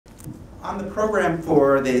On the program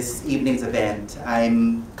for this evening's event,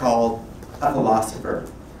 I'm called a philosopher.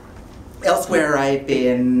 Elsewhere, I've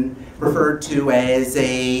been referred to as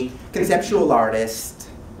a conceptual artist,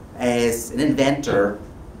 as an inventor,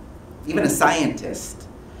 even a scientist.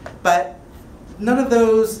 But none of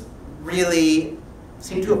those really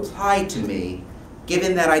seem to apply to me,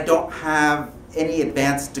 given that I don't have any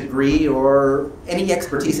advanced degree or any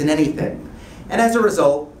expertise in anything. And as a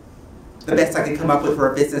result, the best I could come up with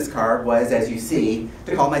for a business card was, as you see,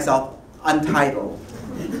 to call myself untitled.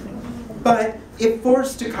 But if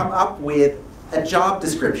forced to come up with a job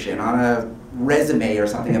description on a resume or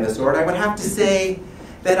something of the sort, I would have to say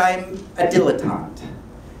that I'm a dilettante.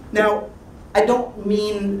 Now, I don't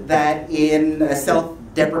mean that in a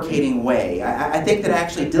self-deprecating way. I think that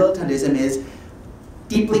actually dilettantism is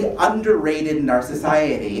deeply underrated in our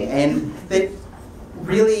society, and that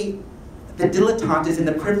really the dilettante is in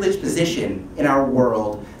the privileged position in our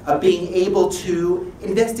world of being able to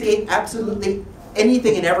investigate absolutely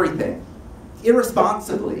anything and everything,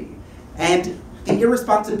 irresponsibly. And the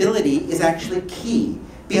irresponsibility is actually key,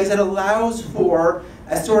 because it allows for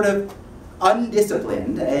a sort of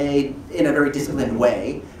undisciplined, in a very disciplined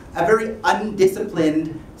way, a very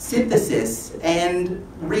undisciplined synthesis and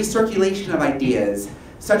recirculation of ideas,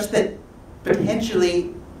 such that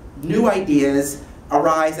potentially new ideas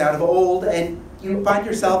arise out of old, and you find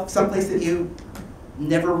yourself someplace that you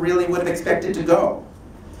never really would have expected to go.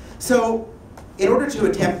 So, in order to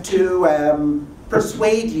attempt to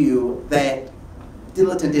persuade you that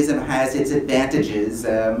dilettantism has its advantages,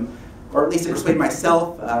 or at least to persuade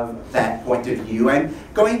myself of that point of view, I'm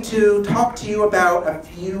going to talk to you about a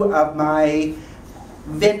few of my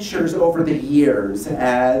ventures over the years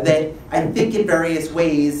that I think in various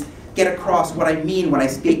ways get across what I mean when I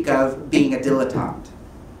speak of being a dilettante.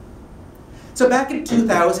 So back in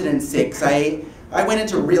 2006, I went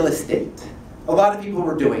into real estate. A lot of people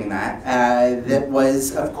were doing that. That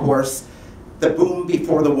was, of course, the boom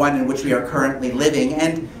before the one in which we are currently living.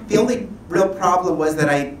 And the only real problem was that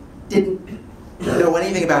I didn't know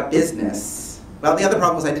anything about business. Well, the other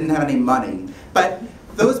problem was I didn't have any money. But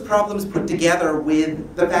those problems put together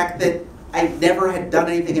with the fact that I never had done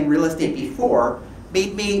anything in real estate before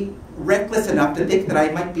made me reckless enough to think that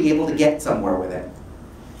I might be able to get somewhere with it.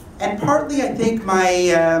 And partly I think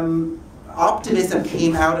my optimism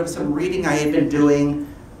came out of some reading I had been doing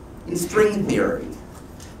in string theory.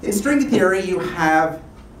 In string theory, you have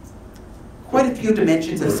quite a few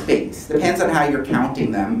dimensions of space. Depends on how you're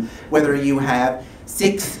counting them, whether you have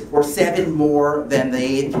 6 or 7 more than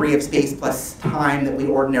the 3 of space plus time that we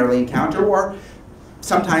ordinarily encounter, or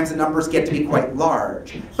sometimes the numbers get to be quite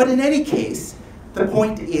large. But in any case, the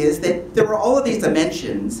point is that there were all of these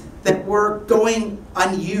dimensions that were going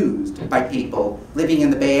unused by people living in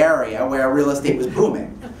the Bay Area where real estate was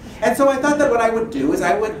booming. And so I thought that what I would do is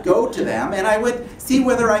I would go to them and I would see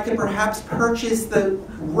whether I could perhaps purchase the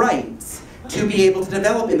rights to be able to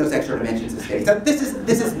develop in those extra dimensions of space. Now, this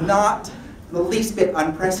is not the least bit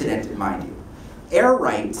unprecedented, mind you. Air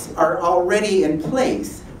rights are already in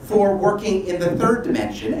place for working in the 3rd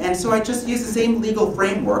dimension, and so I just used the same legal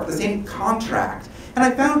framework, the same contract, and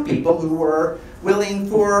I found people who were willing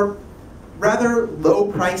for rather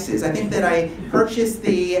low prices. I think that I purchased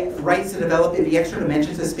the rights to develop in the extra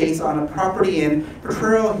dimensions of space on a property in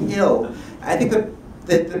Potrero Hill. I think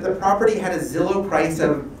the property had a Zillow price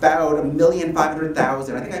of about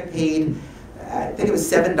 $1,500,000. I think I paid, I think it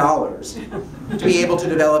was $7 to be able to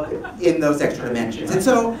develop in those extra dimensions. And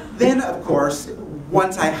so then, of course,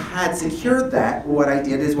 once I had secured that, what I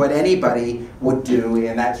did is what anybody would do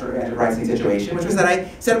in that sort of enterprising situation, which was that I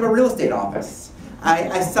set up a real estate office.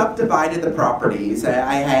 I subdivided the properties.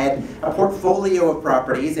 I had a portfolio of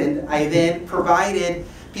properties, and I then provided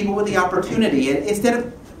people with the opportunity. And instead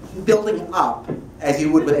of building up, as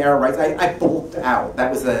you would with air rights, I bulked out. That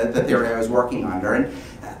was the theory I was working under. And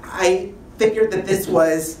I figured that this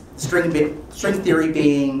was string theory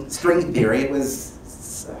being string theory. It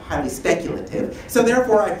was highly speculative. So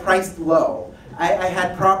therefore I priced low. I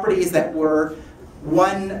had properties that were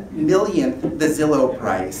 1/1,000,000th the Zillow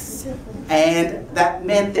price. And that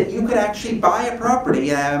meant that you could actually buy a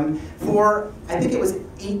property for, I think it was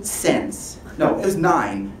 8 cents. No, it was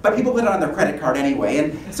 9. But people put it on their credit card anyway.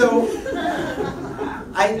 And so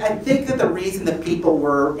I think that the reason that people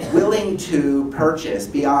were willing to purchase,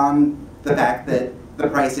 beyond the fact that the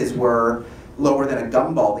prices were lower than a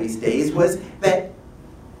gumball these days, was that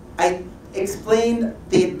I explained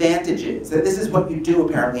the advantages, that this is what you do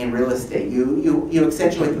apparently in real estate. You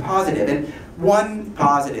accentuate the positive. And one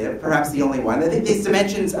positive, perhaps the only one. I think these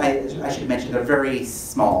dimensions, I should mention, they're very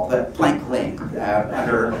small, the Planck length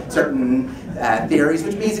under certain theories,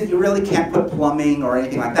 which means that you really can't put plumbing or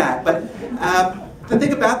anything like that. But the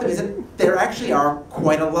thing about them is that there actually are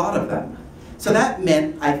quite a lot of them. So that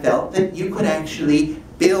meant, I felt, that you could actually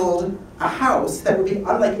build a house that would be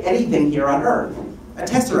unlike anything here on Earth, a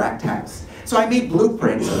tesseract house. So I made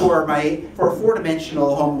blueprints for a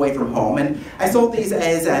four-dimensional home away from home, and I sold these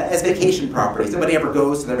as vacation properties. Nobody ever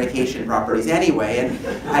goes to their vacation properties anyway,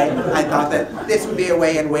 and I thought that this would be a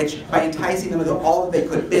way in which, by enticing them with all that they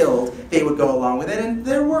could build, they would go along with it, and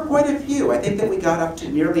there were quite a few. I think that we got up to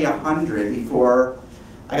nearly 100 before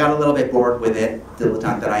I got a little bit bored with it,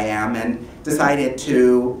 dilettante that I am, and decided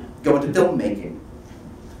to go into filmmaking.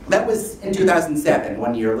 That was in 2007,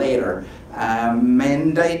 1 year later.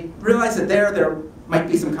 And I realized that there might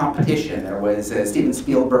be some competition. There was Steven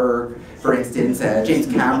Spielberg, for instance, James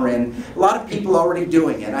Cameron, a lot of people already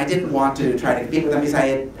doing it. I didn't want to try to compete with them because I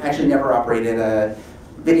had actually never operated a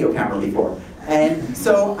video camera before. And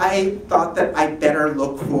so I thought that I'd better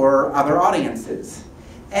look for other audiences.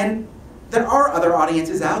 And there are other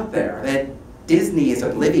audiences out there that Disney is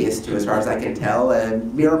oblivious to, as far as I can tell,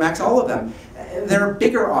 Miramax, all of them. There are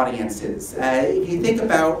bigger audiences. If you think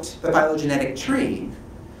about the phylogenetic tree,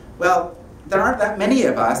 well, there aren't that many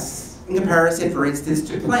of us in comparison, for instance,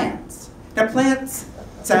 to plants. Now, plants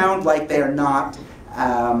sound like they're not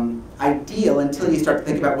ideal until you start to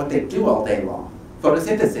think about what they do all day long.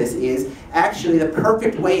 Photosynthesis is actually the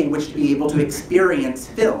perfect way in which to be able to experience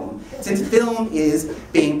film, since film is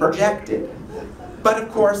being projected. But of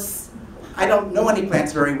course, I don't know any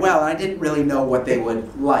plants very well, and I didn't really know what they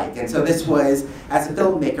would like. And so this was, as a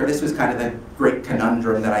filmmaker, this was kind of the great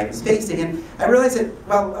conundrum that I was facing. And I realized that,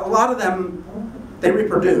 well, a lot of them, they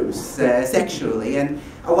reproduce sexually, and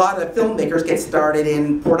a lot of filmmakers get started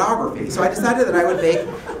in pornography. So I decided that I would make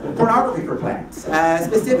pornography for plants.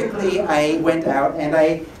 Specifically, I went out and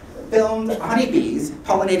I filmed honeybees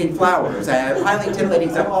pollinating flowers, highly titillating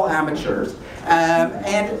stuff, all amateurs.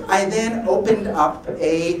 And I then opened up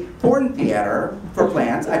a porn theater for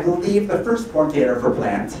plants, I believe the first porn theater for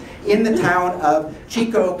plants, in the town of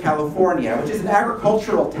Chico, California, which is an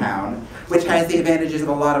agricultural town, which has the advantages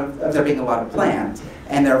of there being a lot of plants,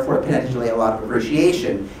 and therefore potentially a lot of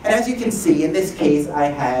appreciation. And as you can see, in this case, I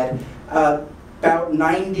had about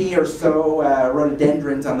 90 or so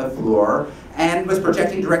rhododendrons on the floor, and was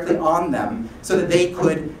projecting directly on them so that they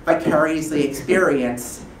could vicariously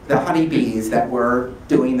experience the honeybees that were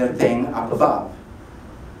doing their thing up above.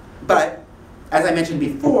 But, as I mentioned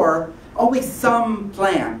before, only some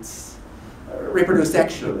plants reproduce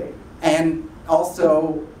sexually. And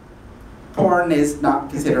also, porn is not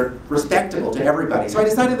considered respectable to everybody. So I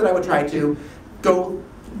decided that I would try to go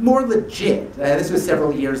more legit. This was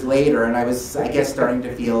several years later, and I was, I guess, starting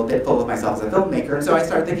to feel a bit full of myself as a filmmaker. And so I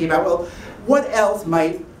started thinking about, well, what else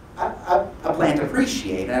might a plant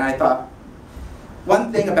appreciate? And I thought,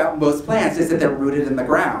 one thing about most plants is that they're rooted in the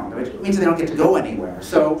ground, which means they don't get to go anywhere.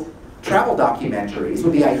 So travel documentaries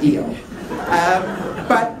would be ideal.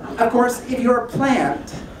 But of course, if you're a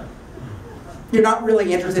plant, you're not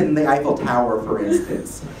really interested in the Eiffel Tower, for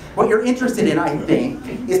instance. What you're interested in, I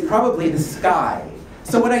think, is probably the sky.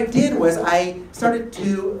 So what I did was I started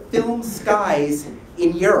to film skies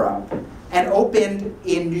in Europe and opened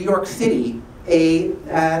in New York City a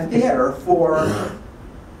theater for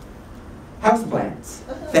houseplants,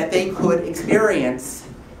 that they could experience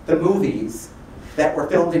the movies that were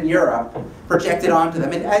filmed in Europe projected onto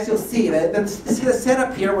them. And as you'll see, the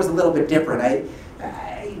setup here was a little bit different.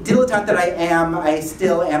 Dilettante that I am, I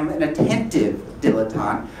still am an attentive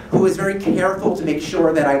dilettante who is very careful to make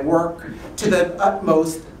sure that I work to the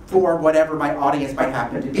utmost for whatever my audience might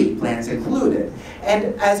happen to be, plants included.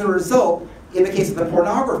 And as a result, in the case of the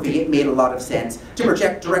pornography, it made a lot of sense to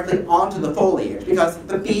project directly onto the foliage, because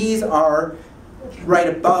the bees are right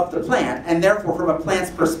above the plant, and therefore from a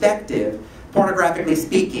plant's perspective, pornographically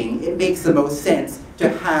speaking, it makes the most sense to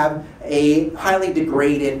have a highly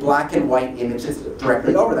degraded black and white image that's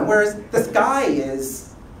directly over them. Whereas the sky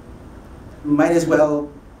might as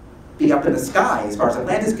well be up in the sky as far as the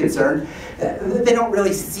plant is concerned. They don't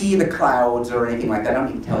really see the clouds or anything like that. I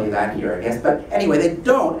don't need to tell you that here, I guess. But anyway, they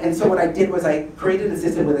don't. And so what I did was I created a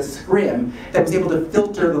system with a scrim that was able to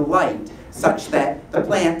filter the light such that the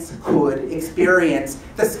plants could experience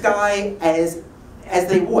the sky as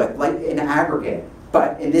they would, like in aggregate.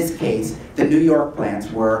 But in this case, the New York plants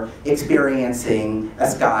were experiencing a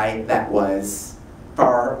sky that was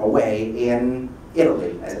far away in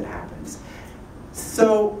Italy, as it happens.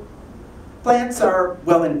 So plants are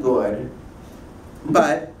well and good,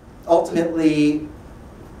 but ultimately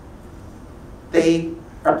they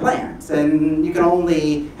are plants, and you can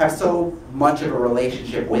only have so much of a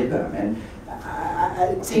relationship with them. And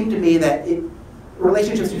it seemed to me that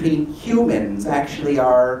relationships between humans actually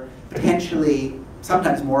are potentially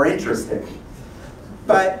sometimes more interesting.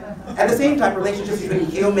 But at the same time, relationships between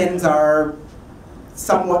humans are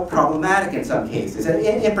somewhat problematic in some cases.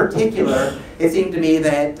 In particular, it seemed to me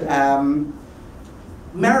that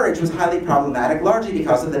marriage was highly problematic, largely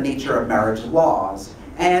because of the nature of marriage laws.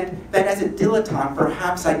 And that as a dilettante,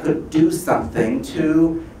 perhaps I could do something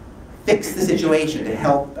to fix the situation, to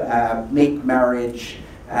help make marriage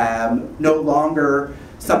no longer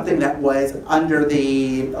something that was under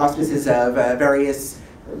the auspices of various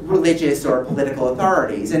religious or political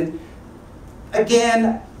authorities. And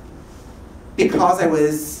again, because I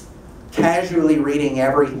was casually reading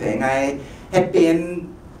everything, I had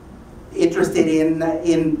been interested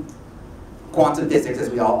in quantum physics, as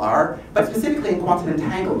we all are, but specifically in quantum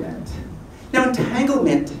entanglement. Now,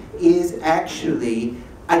 entanglement is actually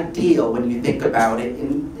ideal when you think about it,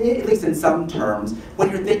 at least in some terms, when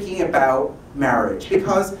you're thinking about marriage.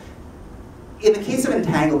 Because in the case of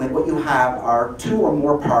entanglement, what you have are two or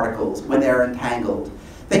more particles when they're entangled.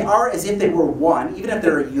 They are as if they were one, even if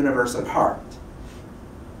they're a universe apart.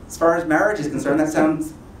 As far as marriage is concerned, that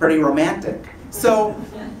sounds pretty romantic. So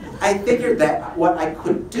I figured that what I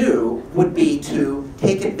could do would be to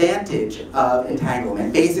take advantage of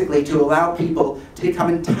entanglement, basically to allow people to become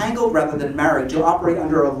entangled rather than married, to operate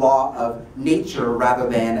under a law of nature rather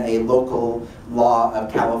than a local law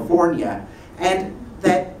of California. And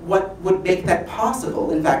that what would make that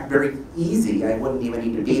possible, in fact very easy, I wouldn't even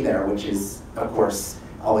need to be there, which is of course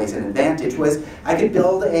always an advantage, was I could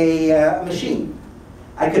build a machine.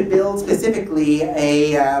 I could build specifically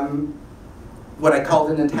what I called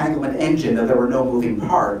an entanglement engine, though there were no moving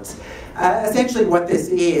parts. Essentially what this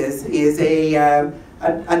is a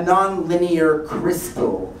non-linear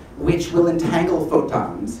crystal which will entangle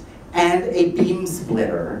photons and a beam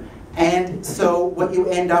splitter. And so what you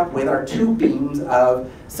end up with are two beams of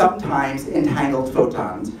sometimes entangled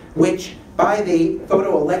photons, which by the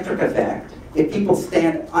photoelectric effect, if people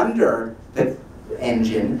stand under the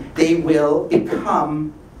engine, they will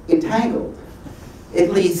become entangled.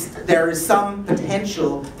 At least there is some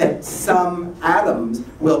potential that some atoms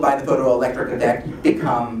will, by the photoelectric effect,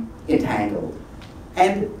 become entangled.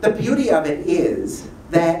 And the beauty of it is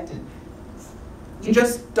that you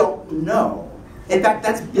just don't know. In fact,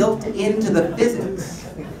 that's built into the physics.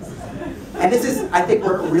 And this is, I think,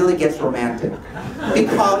 where it really gets romantic.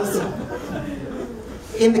 Because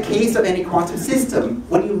in the case of any quantum system,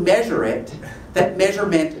 when you measure it, that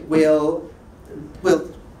measurement will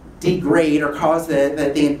degrade or cause in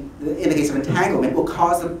the case of entanglement, will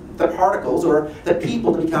cause the particles or the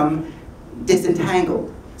people to become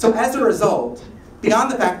disentangled. So as a result,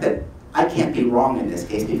 beyond the fact that I can't be wrong in this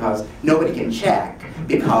case because nobody can check,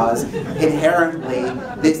 because inherently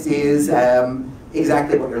this is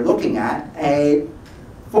exactly what you're looking at,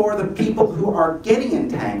 for the people who are getting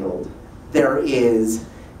entangled, there is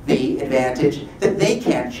the advantage that they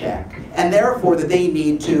can't check, and therefore that they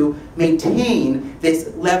need to maintain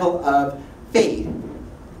this level of faith,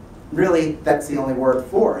 really that's the only word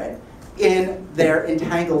for it, in their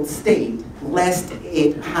entangled state, lest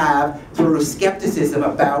it have, through skepticism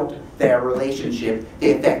about their relationship, the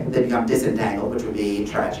effect that they become disentangled, which would be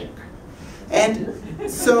tragic. And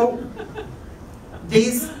so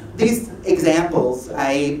these examples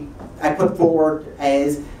I put forward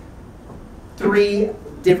as three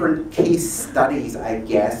different case studies, I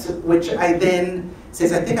guess, which I then,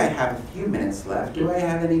 since I think I have a few minutes left, do I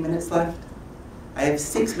have any minutes left? I have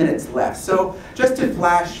 6 minutes left. So just to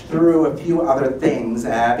flash through a few other things,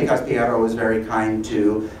 because Piero was very kind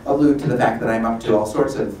to allude to the fact that I'm up to all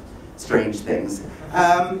sorts of strange things.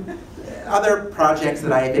 Other projects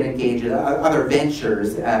that I have been engaged in, other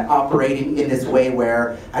ventures operating in this way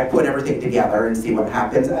where I put everything together and see what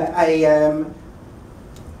happens.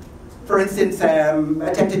 For instance,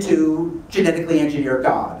 attempted to genetically engineer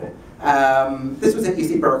God. This was at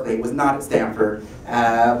UC Berkeley, it was not at Stanford,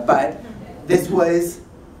 but this was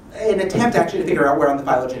an attempt actually to figure out where on the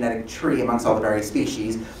phylogenetic tree amongst all the various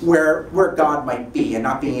species, where God might be, and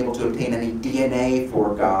not being able to obtain any DNA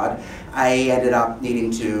for God, I ended up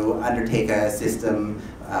needing to undertake a system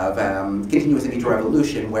of continuous in vitro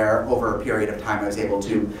evolution, where over a period of time I was able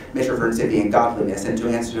to measure for incipient godliness. And to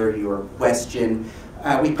answer your question,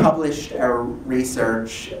 we published our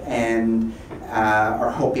research and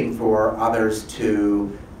are hoping for others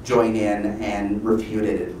to join in and refute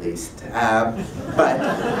it at least.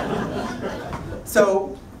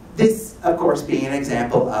 So this of course, being an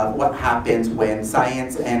example of what happens when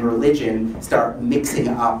science and religion start mixing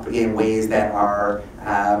up in ways that are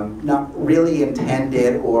not really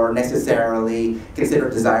intended or necessarily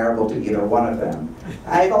considered desirable to either one of them.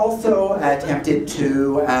 I've also attempted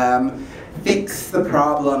to fix the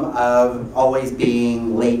problem of always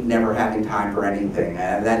being late, never having time for anything.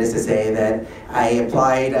 That is to say that I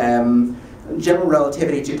applied general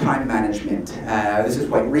relativity to time management. This is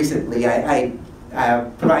quite recently. I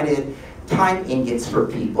provided time ingots for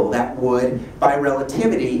people that would, by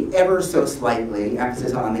relativity, ever so slightly,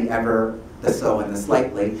 emphasis on the ever, the so, and the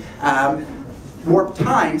slightly, warp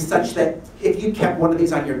time such that if you kept one of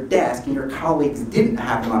these on your desk and your colleagues didn't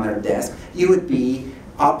have them on their desk, you would be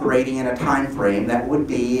operating in a time frame that would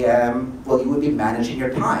be, well, you would be managing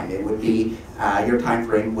your time. It would be, your time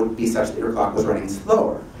frame would be such that your clock was running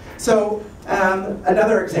slower. So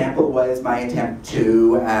another example was my attempt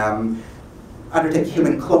to undertake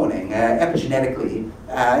human cloning epigenetically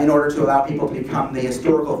in order to allow people to become the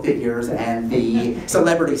historical figures and the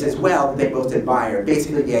celebrities as well that they most admire.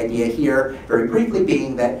 Basically the idea here, very briefly,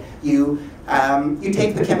 being that you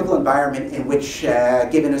take the chemical environment in which a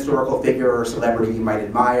given historical figure or celebrity you might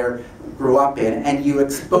admire grew up in, and you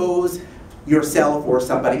expose yourself or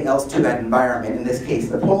somebody else to that environment. In this case,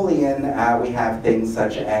 Napoleon, we have things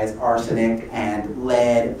such as arsenic and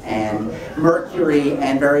lead and mercury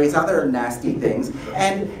and various other nasty things.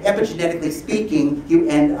 And epigenetically speaking, you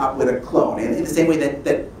end up with a clone. In the same way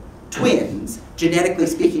that twins, genetically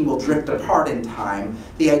speaking, will drift apart in time,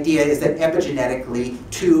 the idea is that epigenetically,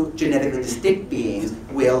 two genetically distinct beings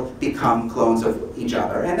will become clones of each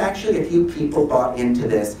other. And actually, a few people bought into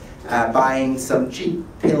this, buying some cheap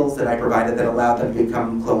pills that I provided that allowed them to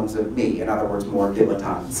become clones of me, in other words, more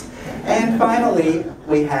dilettantes. And finally,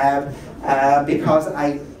 we have, because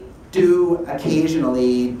I do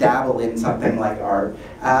occasionally dabble in something like art,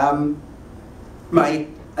 my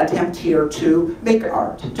attempt here to make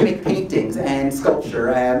art, to make paintings and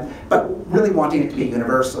sculpture, but really wanting it to be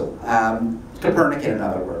universal, Copernican in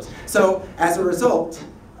other words. So as a result,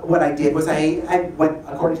 what I did was I went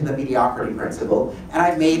according to the mediocrity principle, and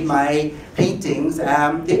I made my paintings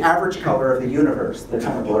the average color of the universe, they're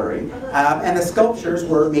kind of blurry, and the sculptures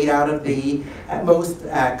were made out of the most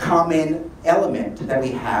common element that we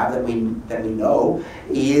have, that we know,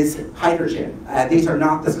 is hydrogen. These are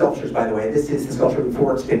not the sculptures, by the way. This is the sculpture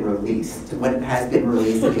before it's been released. When it has been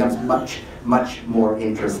released, it becomes much, much more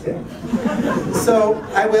interesting. So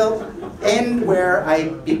I will end where I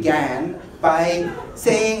began, by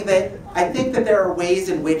saying that I think that there are ways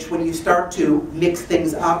in which when you start to mix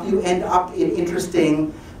things up, you end up in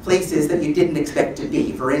interesting places that you didn't expect to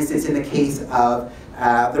be. For instance, in the case of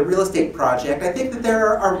the real estate project, I think that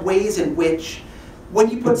there are ways in which when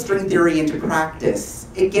you put string theory into practice,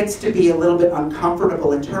 it gets to be a little bit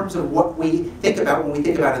uncomfortable in terms of what we think about when we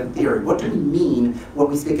think about a theory. What do we mean when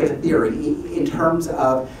we speak of a theory in terms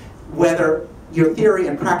of whether your theory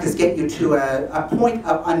and practice get you to a point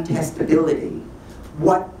of untestability?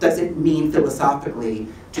 What does it mean philosophically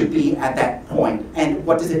to be at that point? And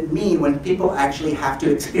what does it mean when people actually have to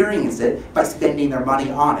experience it by spending their money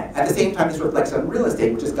on it? At the same time, this reflects on real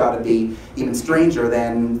estate, which has got to be even stranger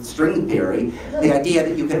than string theory. The idea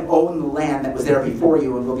that you can own the land that was there before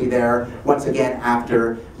you and will be there once again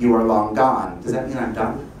after you are long gone. Does that mean I'm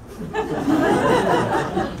done?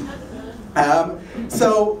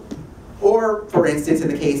 Or, for instance, in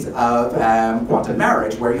the case of quantum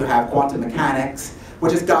marriage, where you have quantum mechanics,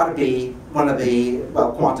 which has got to be one of the,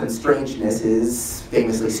 well, quantum strangeness is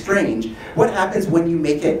famously strange. What happens when you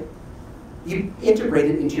make it, you integrate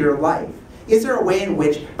it into your life? Is there a way in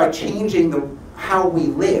which, by changing how we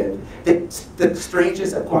live, that the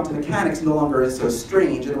strangeness of quantum mechanics no longer is so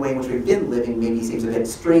strange, and the way in which we've been living maybe seems a bit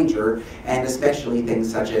stranger, and especially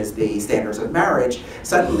things such as the standards of marriage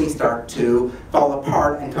suddenly start to fall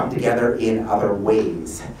apart and come together in other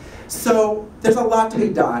ways. So there's a lot to be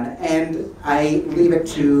done, and I leave it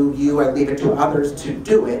to you, I leave it to others to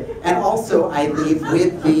do it, and also I leave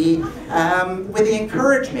with the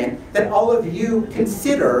encouragement that all of you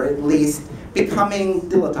consider at least becoming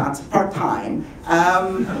dilettantes part-time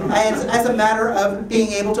as a matter of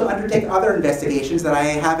being able to undertake other investigations that I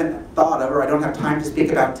haven't thought of or I don't have time to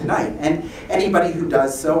speak about tonight. And anybody who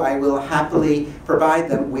does so, I will happily provide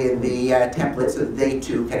them with the templates so that they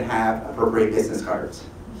too can have appropriate business cards.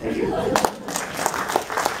 Thank you.